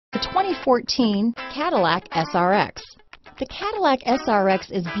The 2014 Cadillac SRX. The Cadillac SRX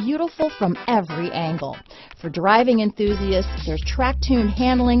is beautiful from every angle. For driving enthusiasts, there's track-tuned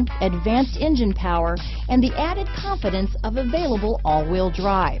handling, advanced engine power, and the added confidence of available all-wheel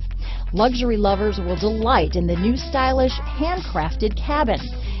drive. Luxury lovers will delight in the new stylish, handcrafted cabin.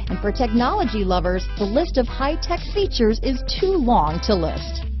 And for technology lovers, the list of high-tech features is too long to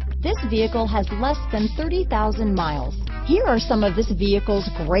list. This vehicle has less than 30,000 miles. Here are some of this vehicle's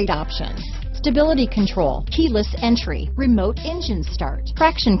great options: stability control, keyless entry, remote engine start,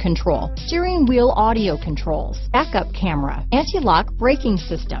 traction control, steering wheel audio controls, backup camera, anti-lock braking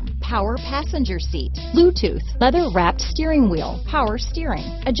system, power passenger seat, Bluetooth, leather-wrapped steering wheel, power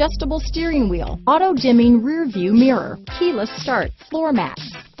steering, adjustable steering wheel, auto-dimming rear view mirror, keyless start, floor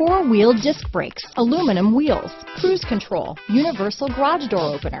mats, four-wheel disc brakes, aluminum wheels, cruise control, universal garage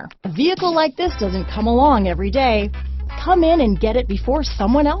door opener. A vehicle like this doesn't come along every day. Come in and get it before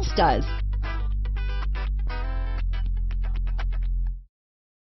someone else does.